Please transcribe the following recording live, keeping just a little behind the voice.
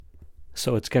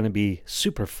So it's going to be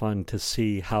super fun to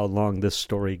see how long this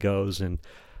story goes and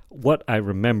what I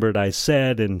remembered I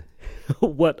said and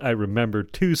what I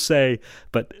remembered to say.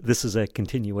 But this is a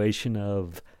continuation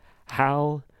of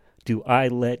how do I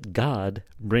let God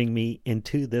bring me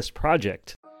into this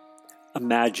project?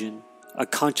 Imagine a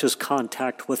conscious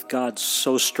contact with God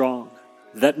so strong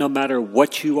that no matter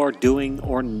what you are doing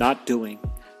or not doing,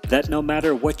 that no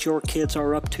matter what your kids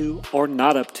are up to or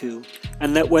not up to,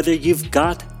 and that whether you've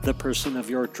got the person of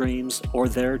your dreams or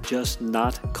they're just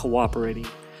not cooperating,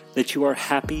 that you are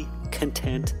happy,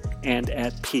 content, and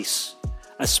at peace.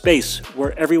 A space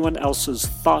where everyone else's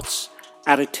thoughts,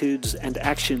 attitudes, and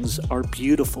actions are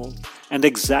beautiful and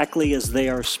exactly as they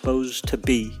are supposed to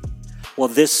be. Well,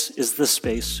 this is the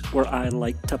space where I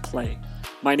like to play.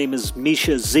 My name is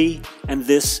Misha Z, and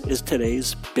this is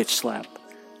today's Bitch Slap.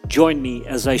 Join me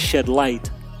as I shed light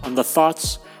on the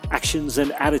thoughts, actions,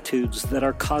 and attitudes that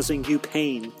are causing you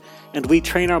pain, and we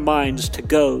train our minds to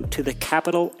go to the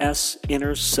capital S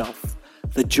inner self,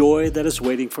 the joy that is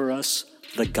waiting for us,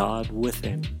 the God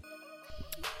within.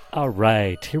 All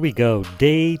right, here we go.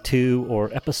 Day 2 or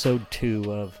episode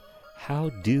 2 of How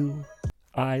Do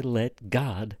I Let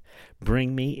God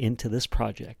Bring Me Into This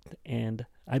Project? And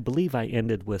I believe I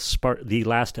ended with the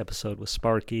last episode with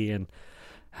Sparky and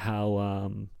how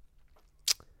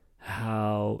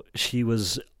she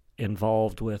was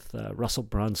involved with Russell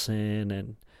Brunson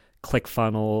and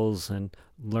ClickFunnels and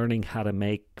learning how to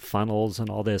make funnels and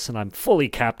all this. And I'm fully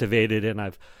captivated, and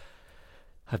I've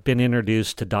been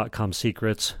introduced to .com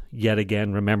secrets yet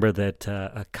again. Remember that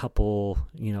a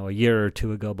year or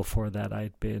two ago before that,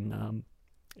 I'd been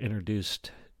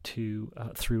introduced to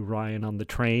through Ryan on the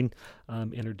train,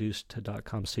 introduced to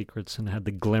 .com secrets and had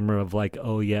the glimmer of like,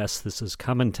 oh yes, this is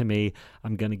coming to me.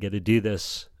 I'm going to get to do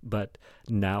this, but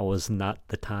now is not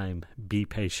the time. Be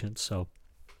patient. So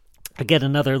I get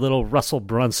another little Russell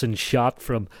Brunson shot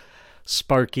from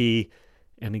Sparky,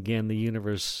 and again, the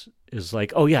universe is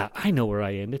like, oh yeah, I know where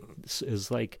I ended. This is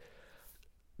like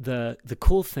the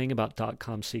cool thing about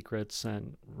 .com secrets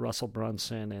and Russell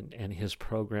Brunson and his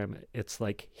program. It's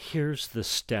like, here's the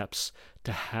steps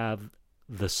to have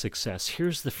the success.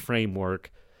 Here's the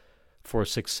framework for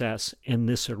success in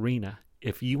this arena.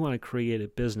 If you want to create a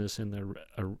business in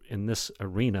this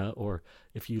arena, or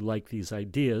if you like these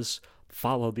ideas,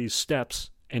 follow these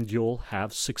steps and you'll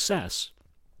have success.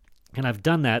 And I've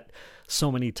done that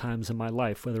so many times in my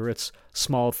life, whether it's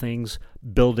small things,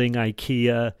 building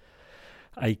IKEA,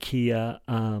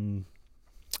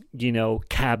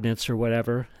 cabinets or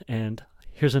whatever. And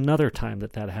here's another time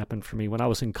that happened for me when I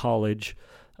was in college,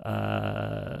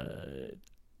 in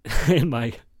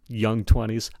my young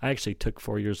 20s. I actually took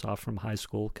 4 years off from high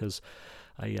school because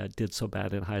I did so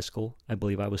bad in high school. I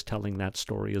believe I was telling that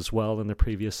story as well in the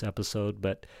previous episode.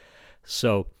 But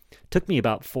so it took me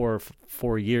about four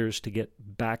years to get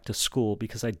back to school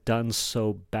because I'd done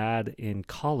so bad in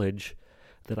college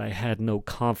that I had no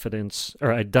confidence,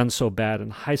 or I'd done so bad in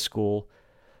high school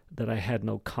that I had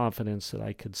no confidence that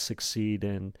I could succeed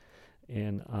in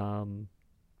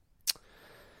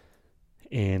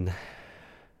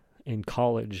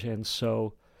college. And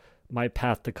so my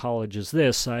path to college is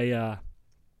this. I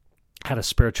had a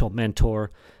spiritual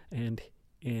mentor, and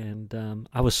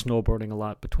I was snowboarding a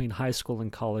lot. Between high school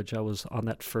and college, I was on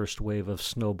that first wave of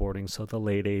snowboarding, so the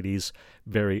late 80s,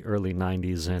 very early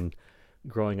 90s, and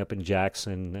growing up in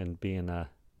Jackson and being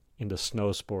into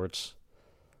snow sports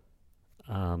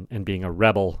and being a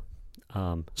rebel,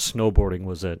 snowboarding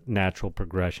was a natural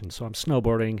progression. So I'm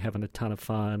snowboarding, having a ton of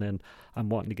fun, and I'm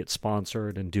wanting to get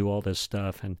sponsored and do all this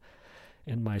stuff. And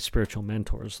my spiritual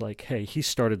mentor's like, hey, he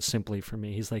started simply for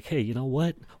me. He's like, hey, you know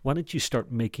what? Why don't you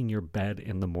start making your bed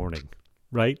in the morning,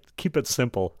 right? Keep it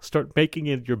simple. Start making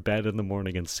your bed in the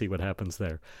morning and see what happens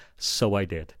there. So I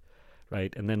did.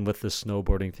 Right. And then with the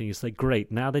snowboarding thing, he's like,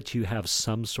 great. Now that you have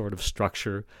some sort of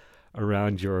structure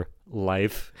around your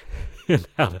life and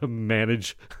how to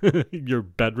manage your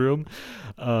bedroom,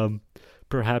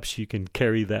 perhaps you can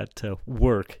carry that to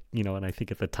work, and I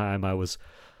think at the time I was,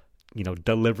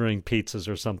 delivering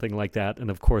pizzas or something like that. And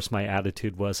of course, my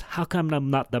attitude was, how come I'm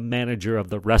not the manager of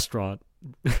the restaurant,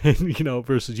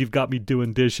 versus you've got me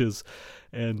doing dishes.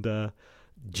 And,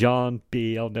 John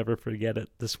B., I'll never forget it.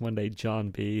 This one day, John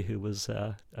B., who was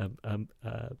a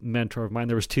mentor of mine.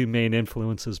 There was two main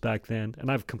influences back then,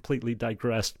 and I've completely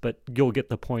digressed, but you'll get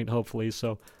the point, hopefully.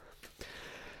 So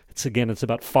it's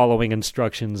about following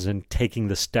instructions and taking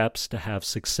the steps to have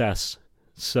success.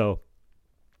 So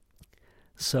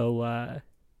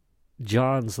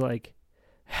John's like,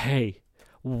 hey,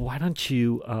 why don't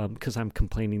you, because I'm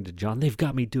complaining to John, they've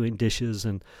got me doing dishes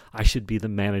and I should be the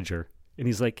manager. And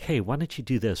he's like, hey, why don't you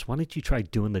do this? Why don't you try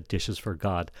doing the dishes for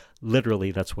God?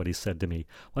 Literally, that's what he said to me.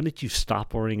 Why don't you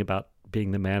stop worrying about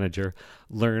being the manager,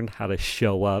 learn how to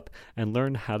show up, and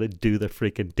learn how to do the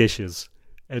freaking dishes.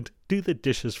 And do the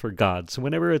dishes for God. So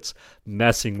whenever it's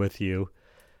messing with you,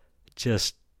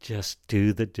 just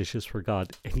do the dishes for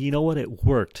God. And you know what? It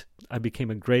worked. I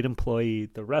became a great employee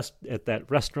at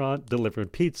that restaurant, delivering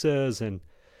pizzas, and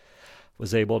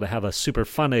was able to have a super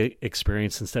fun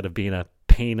experience instead of being a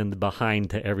pain in the behind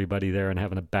to everybody there and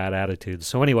having a bad attitude.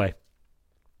 So anyway,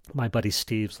 my buddy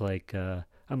Steve's like,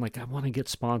 I'm like, I want to get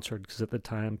sponsored, because at the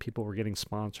time people were getting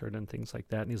sponsored and things like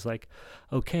that. And he's like,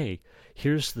 okay,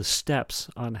 here's the steps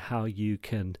on how you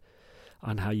can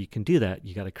do that.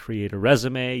 You got to create a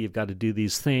resume. You've got to do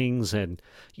these things, and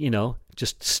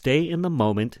just stay in the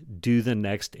moment. Do the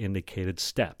next indicated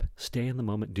step. Stay in the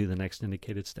moment. Do the next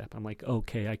indicated step. I'm like,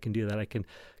 okay, I can do that. I can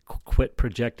quit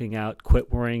projecting out.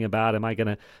 Quit worrying about, am I going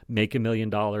to make $1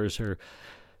 million or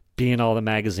be in all the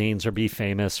magazines or be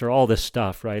famous or all this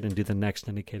stuff, right? And do the next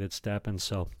indicated step. And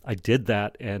so I did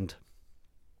that, and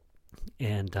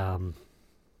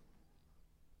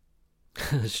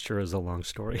this sure is a long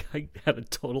story. I had a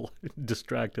total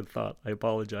distracted thought. I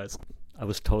apologize. I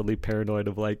was totally paranoid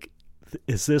of like,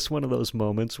 is this one of those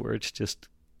moments where it's just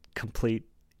complete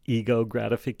ego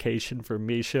gratification for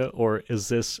Misha, or is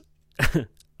this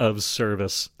of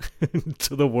service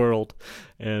to the world?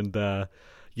 And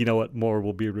you know what? More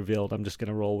will be revealed. I'm just going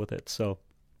to roll with it. So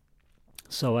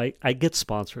I get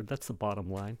sponsored. That's the bottom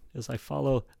line, is I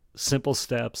follow simple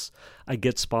steps. I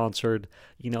get sponsored.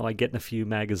 I get in a few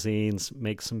magazines,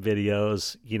 make some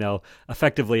videos.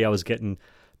 Effectively, I was getting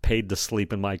paid to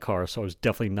sleep in my car, so I was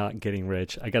definitely not getting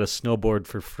rich. I got a snowboard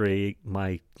for free.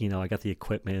 I got the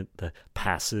equipment, the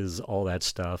passes, all that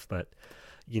stuff. But,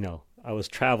 I was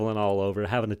traveling all over,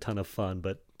 having a ton of fun,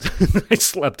 but I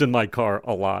slept in my car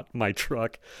a lot, my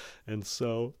truck. And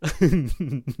so,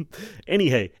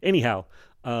 anyhow,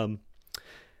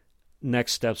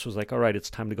 next steps was like, all right,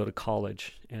 it's time to go to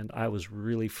college. And I was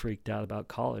really freaked out about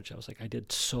college. I was like, I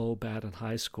did so bad in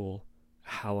high school.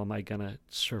 How am I going to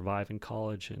survive in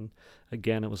college? And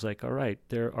again, it was like, all right,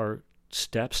 there are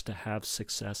steps to have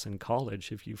success in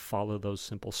college. If you follow those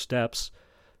simple steps,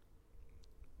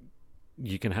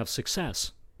 you can have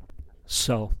success.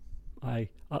 So I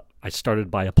started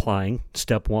by applying.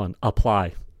 Step one,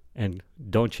 apply. And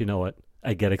don't you know it,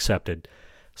 I get accepted.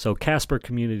 So Casper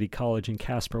Community College in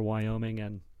Casper, Wyoming,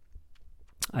 and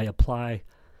I apply,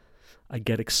 I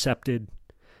get accepted,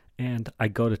 and I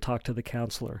go to talk to the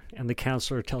counselor. And the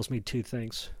counselor tells me two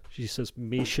things. She says,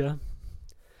 Misha,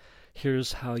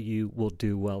 here's how you will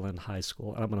do well in high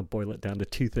school. And I'm going to boil it down to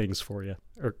two things for you,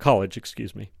 or college,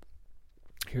 excuse me.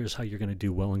 Here's how you're going to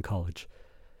do well in college.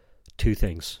 Two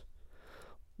things.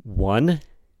 One,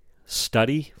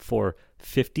 study for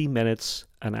 50 minutes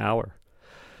an hour.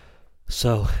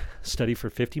 So study for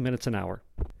 50 minutes an hour.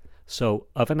 So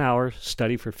of an hour,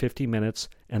 study for 50 minutes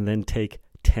and then take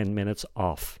 10 minutes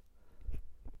off.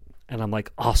 And I'm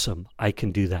like, awesome, I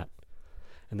can do that.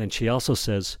 And then she also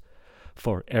says,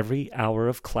 for every hour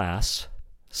of class,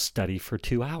 study for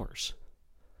 2 hours.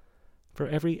 For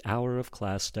every hour of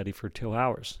class, study for 2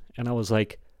 hours. And I was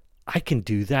like, I can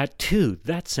do that too.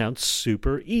 That sounds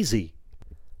super easy.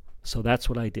 So that's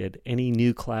what I did. Any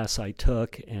new class I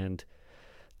took, and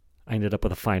I ended up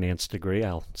with a finance degree.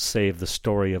 I'll save the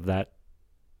story of that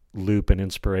loop and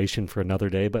inspiration for another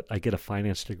day, but I get a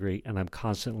finance degree, and I'm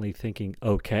constantly thinking,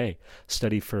 okay,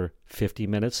 study for 50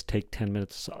 minutes, take 10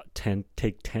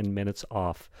 minutes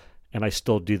off. And I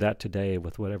still do that today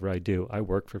with whatever I do. I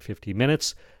work for 50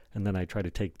 minutes, and then I try to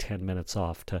take 10 minutes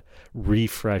off to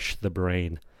refresh the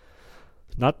brain.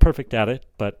 Not perfect at it,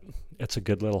 but it's a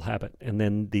good little habit. And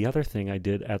then the other thing I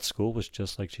did at school was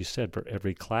just like she said, for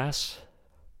every class,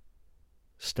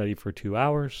 study for 2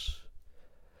 hours.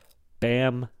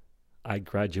 Bam, I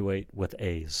graduate with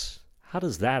A's. How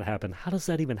does that happen? How does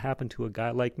that even happen to a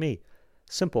guy like me?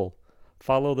 Simple.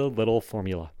 Follow the little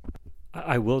formula.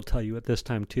 I will tell you at this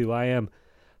time too, I am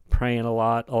praying a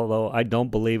lot, although I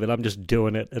don't believe it. I'm just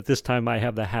doing it. At this time, I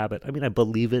have the habit. I mean, I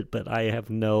believe it, but I have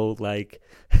no,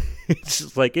 it's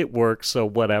just like it works, so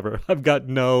whatever. I've got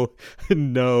no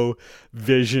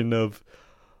vision of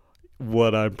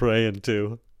what I'm praying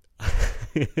to.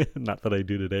 Not that I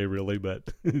do today, really,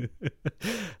 but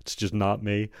it's just not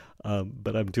me.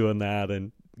 But I'm doing that,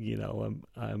 and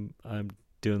I'm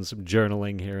doing some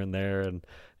journaling here and there, and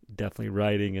definitely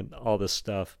writing and all this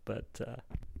stuff. But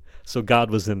so God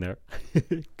was in there.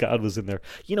 God was in there.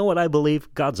 You know what I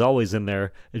believe? God's always in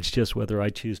there. It's just whether I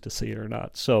choose to see it or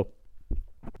not. So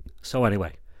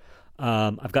anyway,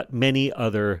 I've got many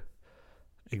other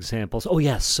examples. Oh,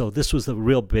 yes. So this was the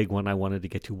real big one I wanted to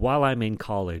get to. While I'm in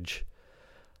college,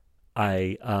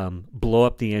 I blow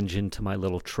up the engine to my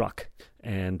little truck,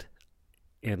 and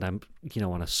I'm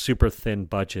on a super thin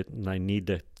budget, and I need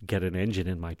to get an engine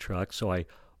in my truck. So I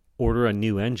order a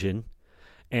new engine,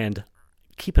 and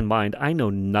keep in mind, I know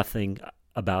nothing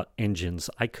about engines.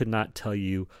 I could not tell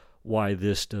you why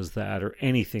this does that or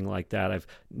anything like that. I've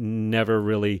never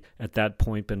really at that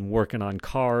point been working on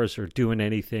cars or doing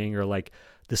anything, or like,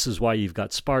 this is why you've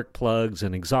got spark plugs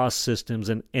and exhaust systems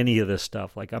and any of this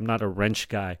stuff. Like, I'm not a wrench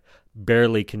guy,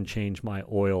 barely can change my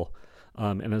oil.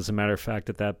 And as a matter of fact,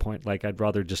 at that point, like, I'd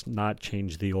rather just not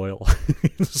change the oil.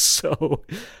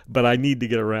 But I need to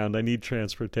get around. I need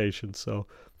transportation. So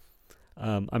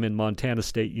I'm in Montana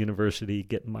State University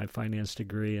getting my finance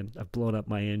degree, and I've blown up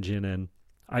my engine, and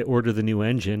I order the new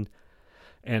engine,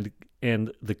 and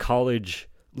the college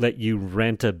let you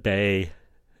rent a bay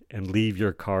and leave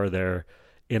your car there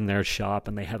in their shop,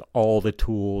 and they had all the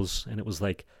tools, and it was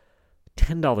like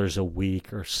 $10 a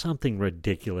week or something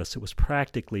ridiculous. It was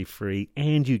practically free,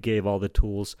 and you gave all the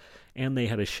tools, and they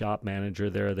had a shop manager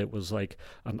there that was like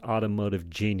an automotive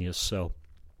genius. So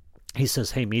he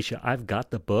says, "Hey, Misha, I've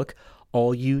got the book.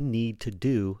 All you need to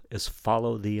do is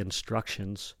follow the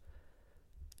instructions,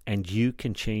 and you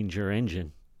can change your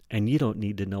engine, and you don't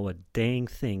need to know a dang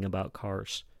thing about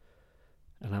cars."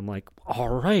 And I'm like,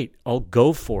 all right, I'll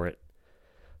go for it.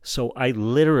 So I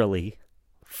literally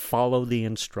follow the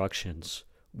instructions.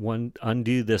 One,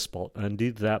 undo this bolt,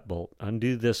 undo that bolt,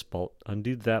 undo this bolt,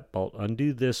 undo that bolt,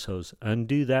 undo this hose,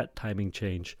 undo that timing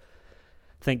change.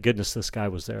 Thank goodness this guy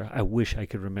was there. I wish I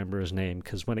could remember his name,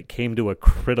 because when it came to a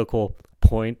critical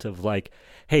point of like,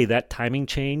 hey, that timing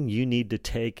chain, you need to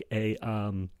take a,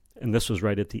 and this was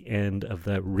right at the end of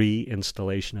the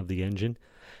reinstallation of the engine.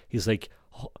 He's like,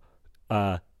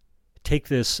 take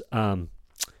this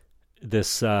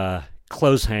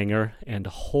clothes hanger and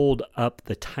hold up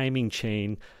the timing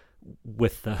chain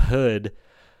with the hood,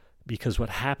 because what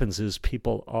happens is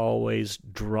people always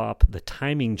drop the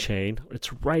timing chain.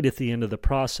 It's right at the end of the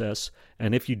process,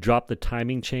 and if you drop the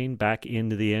timing chain back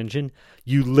into the engine,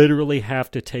 you literally have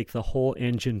to take the whole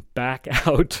engine back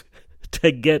out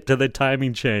to get to the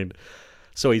timing chain.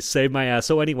 So he saved my ass.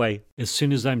 So anyway, as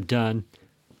soon as I'm done,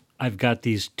 I've got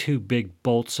these two big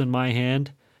bolts in my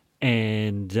hand,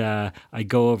 and I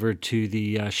go over to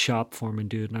the shop foreman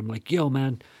dude, and I'm like, "Yo,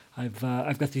 man,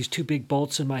 I've got these two big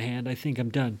bolts in my hand. I think I'm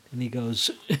done." And he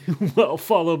goes, "Well,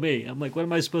 follow me." I'm like, "What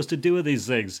am I supposed to do with these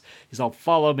things?" He's all,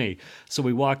 "Follow me." So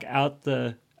we walk out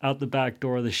the back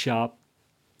door of the shop,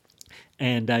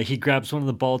 and he grabs one of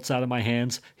the bolts out of my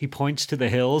hands. He points to the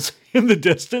hills in the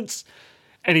distance,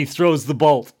 and he throws the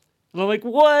bolt. And I'm like,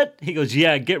 "What?" He goes,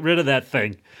 "Yeah, get rid of that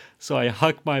thing." So I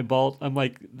huck my bolt. I'm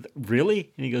like,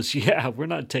 "Really?" And he goes, "Yeah, we're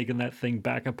not taking that thing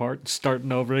back apart and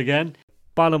starting over again."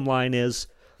 Bottom line is,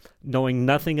 knowing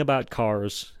nothing about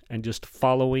cars and just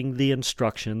following the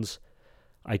instructions,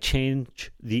 I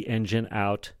change the engine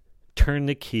out, turn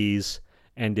the keys,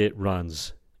 and it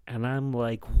runs. And I'm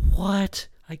like, what?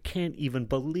 I can't even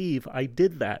believe I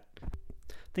did that.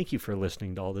 Thank you for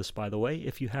listening to all this, by the way,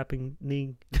 if you happen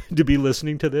to be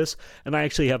listening to this. And I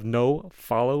actually have no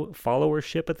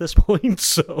followership at this point,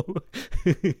 so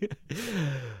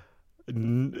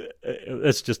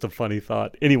that's just a funny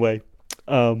thought. Anyway,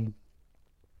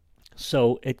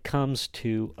 so it comes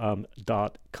to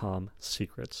 .com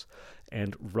secrets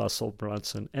and Russell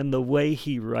Brunson. And the way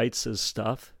he writes his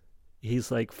stuff,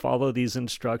 he's like, follow these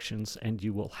instructions and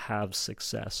you will have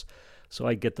success. So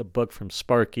I get the book from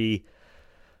Sparky,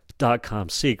 .com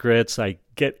secrets. I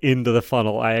get into the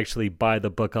funnel. I actually buy the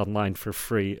book online for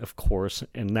free, of course,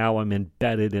 and now I'm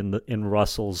embedded in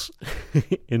Russell's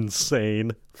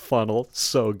insane funnel.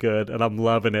 So good, and I'm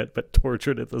loving it, but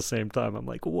tortured at the same time. I'm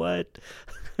like, what?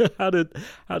 How did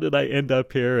I end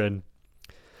up here? And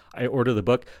I order the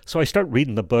book. So I start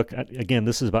reading the book. Again,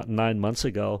 this is about 9 months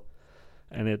ago,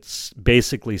 and it's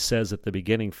basically says at the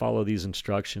beginning, follow these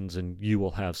instructions and you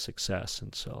will have success.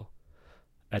 And so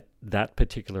at that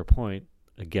particular point,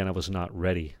 again, I was not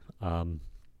ready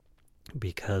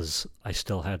because I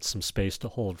still had some space to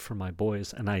hold for my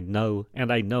boys. And I know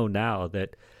now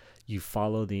that you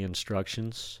follow the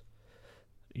instructions,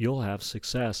 you'll have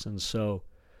success. And so,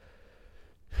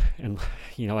 and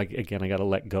I got to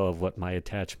let go of what my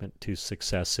attachment to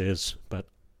success is. But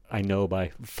I know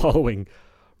by following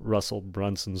Russell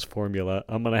Brunson's formula,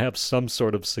 I'm going to have some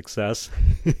sort of success.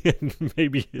 And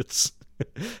maybe it's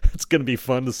going to be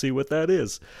fun to see what that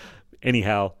is.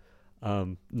 Anyhow,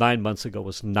 9 months ago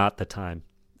was not the time.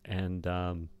 And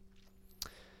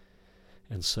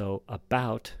so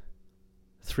about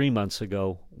 3 months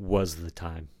ago was the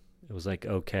time. It was like,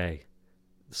 okay,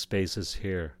 the space is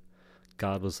here.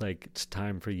 God was like, it's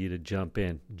time for you to jump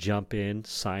in,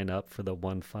 sign up for the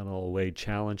One Funnel Away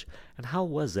challenge. And how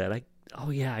was that?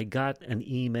 I got an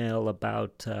email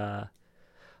about,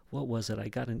 what was it? I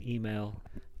got an email.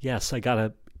 Yes, I got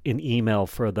an email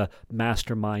for the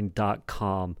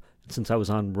mastermind.com. Since I was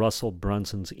on Russell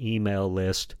Brunson's email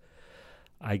list,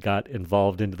 I got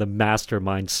involved into the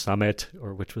Mastermind Summit,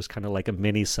 which was kind of like a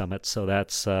mini summit. So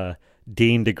that's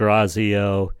Dean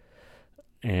DeGrazio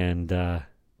and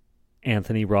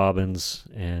Anthony Robbins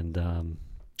and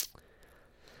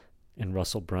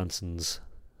Russell Brunson's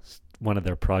one of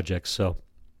their projects.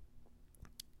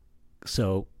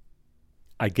 So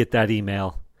I get that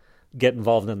email, get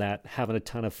involved in that, having a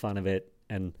ton of fun with it.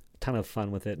 And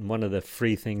one of the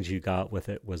free things you got with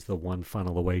it was the One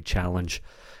Funnel Away challenge.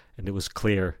 And it was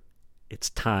clear it's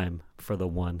time for the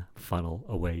One Funnel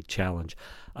Away challenge.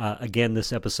 Again,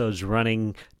 this episode's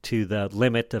running to the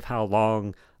limit of how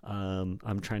long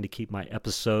I'm trying to keep my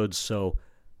episodes. So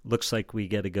looks like we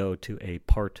get to go to a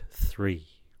part 3.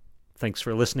 Thanks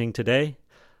for listening today.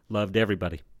 Loved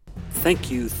everybody. Thank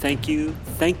you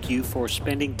for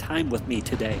spending time with me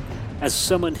today. As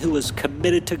someone who is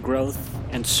committed to growth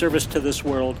and service to this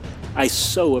world, I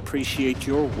so appreciate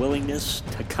your willingness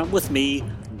to come with me,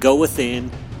 go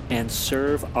within, and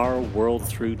serve our world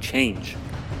through change.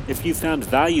 If you found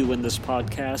value in this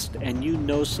podcast and you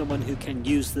know someone who can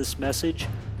use this message,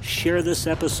 share this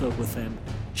episode with them.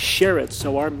 Share it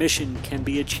so our mission can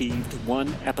be achieved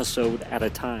one episode at a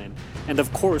time. And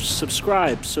of course,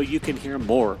 subscribe so you can hear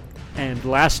more. And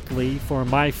lastly, for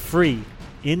my free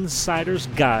Insider's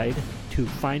Guide to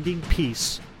Finding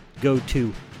Peace, go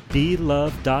to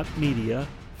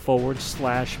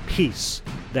belove.media/peace.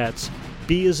 That's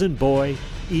B as in boy,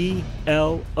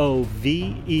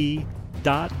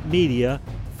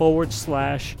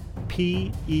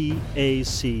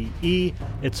 ELOVE.media/PEACE.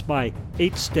 It's my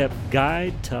 8-step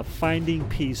guide to finding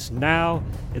peace now.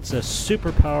 It's a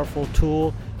super powerful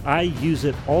tool. I use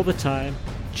it all the time.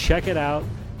 Check it out.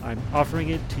 I'm offering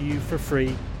it to you for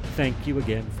free. Thank you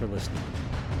again for listening.